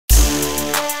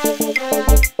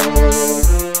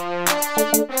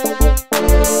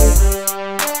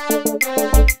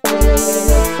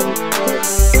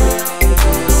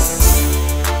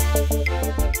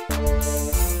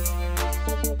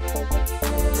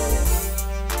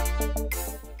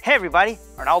Hey everybody,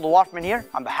 Arnaldo Wolfman here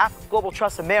on behalf of Global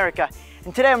Truss America.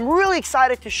 And today I'm really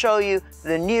excited to show you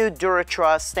the new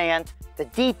Duratruss stand, the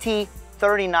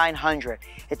DT-3900.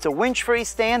 It's a winch-free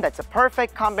stand that's a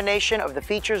perfect combination of the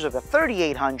features of the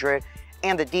 3800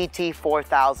 and the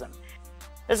DT-4000.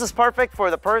 This is perfect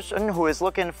for the person who is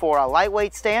looking for a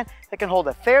lightweight stand that can hold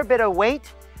a fair bit of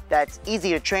weight, that's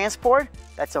easy to transport,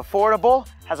 that's affordable,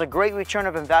 has a great return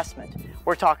of investment.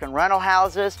 We're talking rental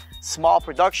houses, small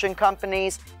production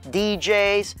companies,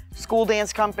 DJs, school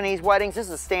dance companies, weddings. This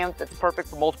is a stand that's perfect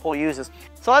for multiple uses.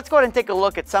 So let's go ahead and take a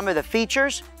look at some of the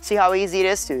features, see how easy it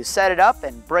is to set it up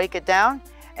and break it down,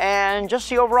 and just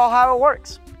see overall how it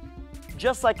works.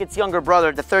 Just like its younger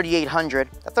brother, the 3800,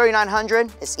 the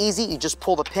 3900 is easy. You just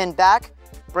pull the pin back,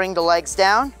 bring the legs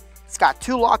down. It's got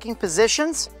two locking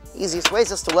positions. The easiest way is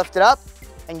just to lift it up,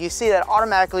 and you see that it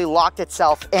automatically locked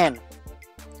itself in.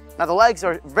 Now the legs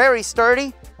are very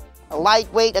sturdy,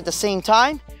 lightweight at the same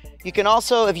time. You can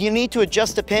also, if you need to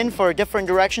adjust the pin for different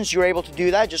directions, you're able to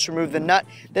do that. Just remove the nut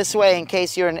this way in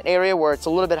case you're in an area where it's a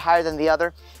little bit higher than the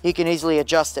other. You can easily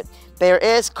adjust it. There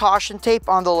is caution tape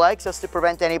on the legs just to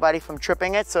prevent anybody from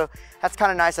tripping it, so that's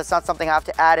kind of nice. That's not something I have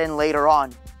to add in later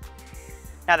on.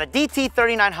 Now the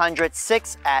DT-3900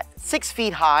 sits at 6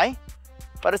 feet high,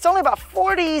 but it's only about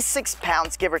 46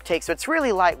 pounds, give or take, so it's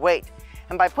really lightweight.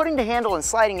 And by putting the handle and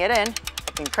sliding it in,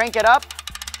 I can crank it up,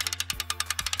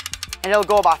 and it'll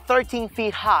go about 13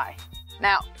 feet high.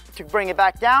 Now, to bring it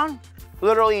back down,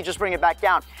 literally you just bring it back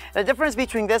down. The difference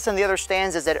between this and the other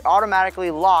stands is that it automatically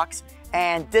locks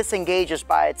and disengages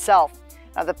by itself.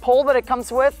 Now the pole that it comes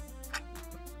with,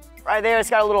 right there, it's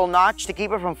got a little notch to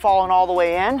keep it from falling all the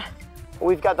way in.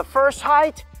 We've got the first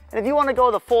height, and if you want to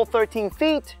go the full 13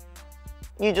 feet,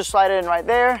 you just slide it in right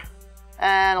there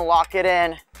and lock it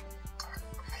in.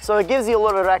 So it gives you a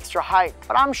little bit of extra height,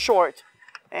 but I'm short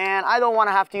and I don't want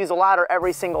to have to use a ladder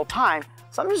every single time.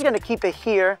 So I'm just going to keep it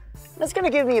here. And it's going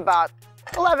to give me about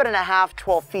 11 and a half,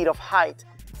 12 feet of height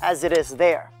as it is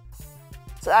there.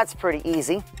 So that's pretty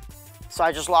easy. So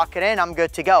I just lock it in, I'm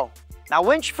good to go. Now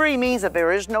winch free means that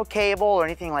there is no cable or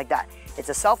anything like that. It's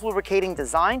a self-lubricating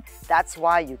design. That's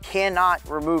why you cannot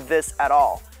remove this at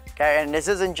all. Okay, and this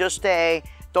isn't just a,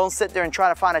 don't sit there and try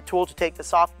to find a tool to take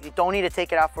this off. You don't need to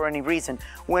take it out for any reason.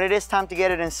 When it is time to get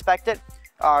it inspected,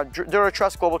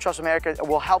 Duratruss, Global Truss America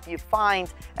will help you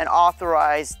find an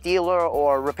authorized dealer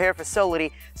or repair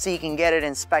facility so you can get it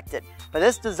inspected. But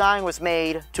this design was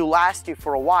made to last you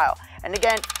for a while. And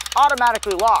again,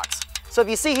 automatically locks. So if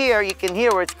you see here, you can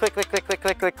hear where it's click, click, click, click,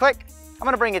 click, click, click. I'm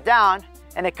gonna bring it down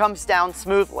and it comes down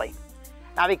smoothly.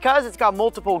 Now because it's got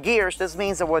multiple gears, this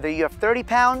means that whether you have 30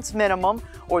 pounds minimum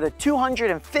or the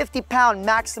 250-pound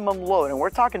maximum load, and we're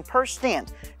talking per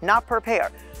stand, not per pair.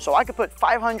 So I could put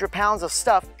 500 pounds of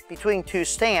stuff between two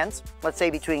stands, let's say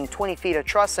between 20 feet of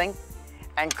trussing,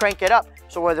 and crank it up.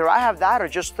 So whether I have that or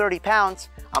just 30 pounds,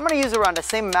 I'm gonna use around the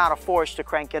same amount of force to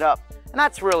crank it up. And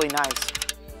that's really nice.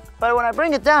 But when I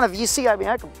bring it down, if you see, I mean,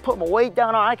 I can put my weight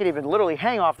down on, I could even literally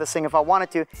hang off this thing if I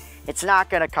wanted to. It's not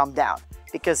gonna come down,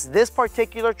 because this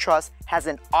particular truss has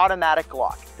an automatic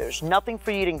lock. There's nothing for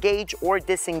you to engage or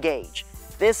disengage.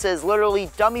 This is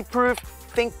literally dummy proof,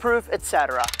 think proof,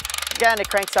 etc. Again, it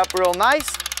cranks up real nice.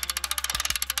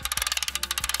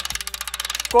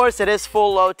 Of course, it is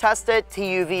full load tested,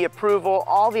 TUV approval,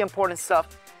 all the important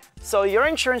stuff. So your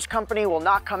insurance company will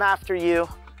not come after you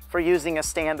for using a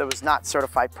stand that was not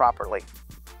certified properly.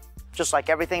 Just like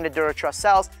everything that Duratruss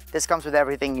sells, this comes with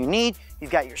everything you need. You've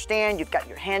got your stand, you've got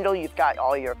your handle, you've got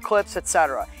all your clips,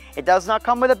 etc. It does not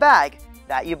come with a bag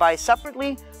that you buy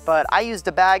separately, but I use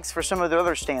the bags for some of the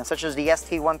other stands, such as the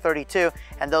ST-132,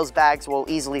 and those bags will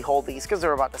easily hold these because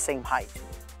they're about the same height.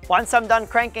 Once I'm done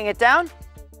cranking it down,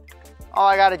 all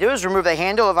I gotta do is remove the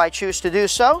handle if I choose to do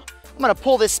so. I'm gonna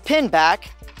pull this pin back,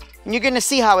 and you're gonna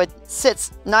see how it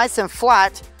sits nice and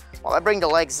flat while I bring the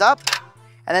legs up.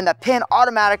 And then the pin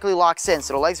automatically locks in,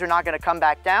 so the legs are not gonna come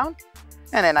back down.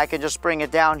 And then I can just bring it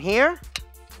down here.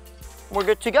 We're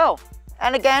good to go.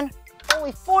 And again,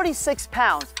 only 46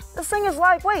 pounds. This thing is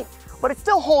lightweight, but it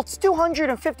still holds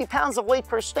 250 pounds of weight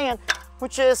per stand,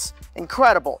 which is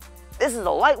incredible. This is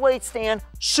a lightweight stand,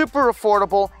 super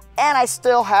affordable, and I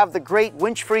still have the great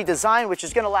winch-free design, which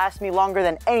is gonna last me longer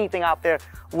than anything out there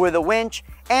with a winch,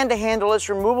 and the handle is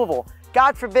removable.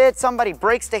 God forbid somebody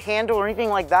breaks the handle or anything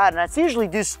like that, and that's usually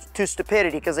due to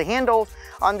stupidity because the handles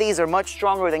on these are much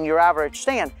stronger than your average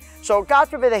stand. So God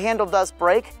forbid the handle does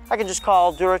break, I can just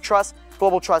call Duratruss,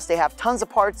 Global Truss. They have tons of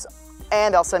parts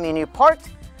and they'll send me a new part.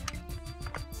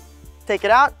 Take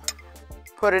it out,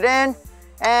 put it in,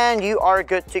 and you are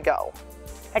good to go.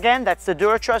 Again, that's the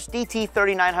Duratruss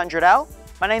DT-3900L.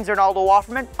 My name's Arnaldo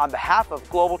Wofferman on behalf of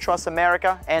Global Truss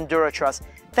America and Duratruss.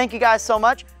 Thank you guys so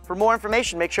much. For more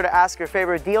information, make sure to ask your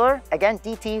favorite dealer. Again,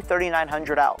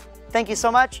 DT-3900L. Thank you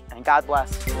so much, and God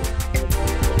bless.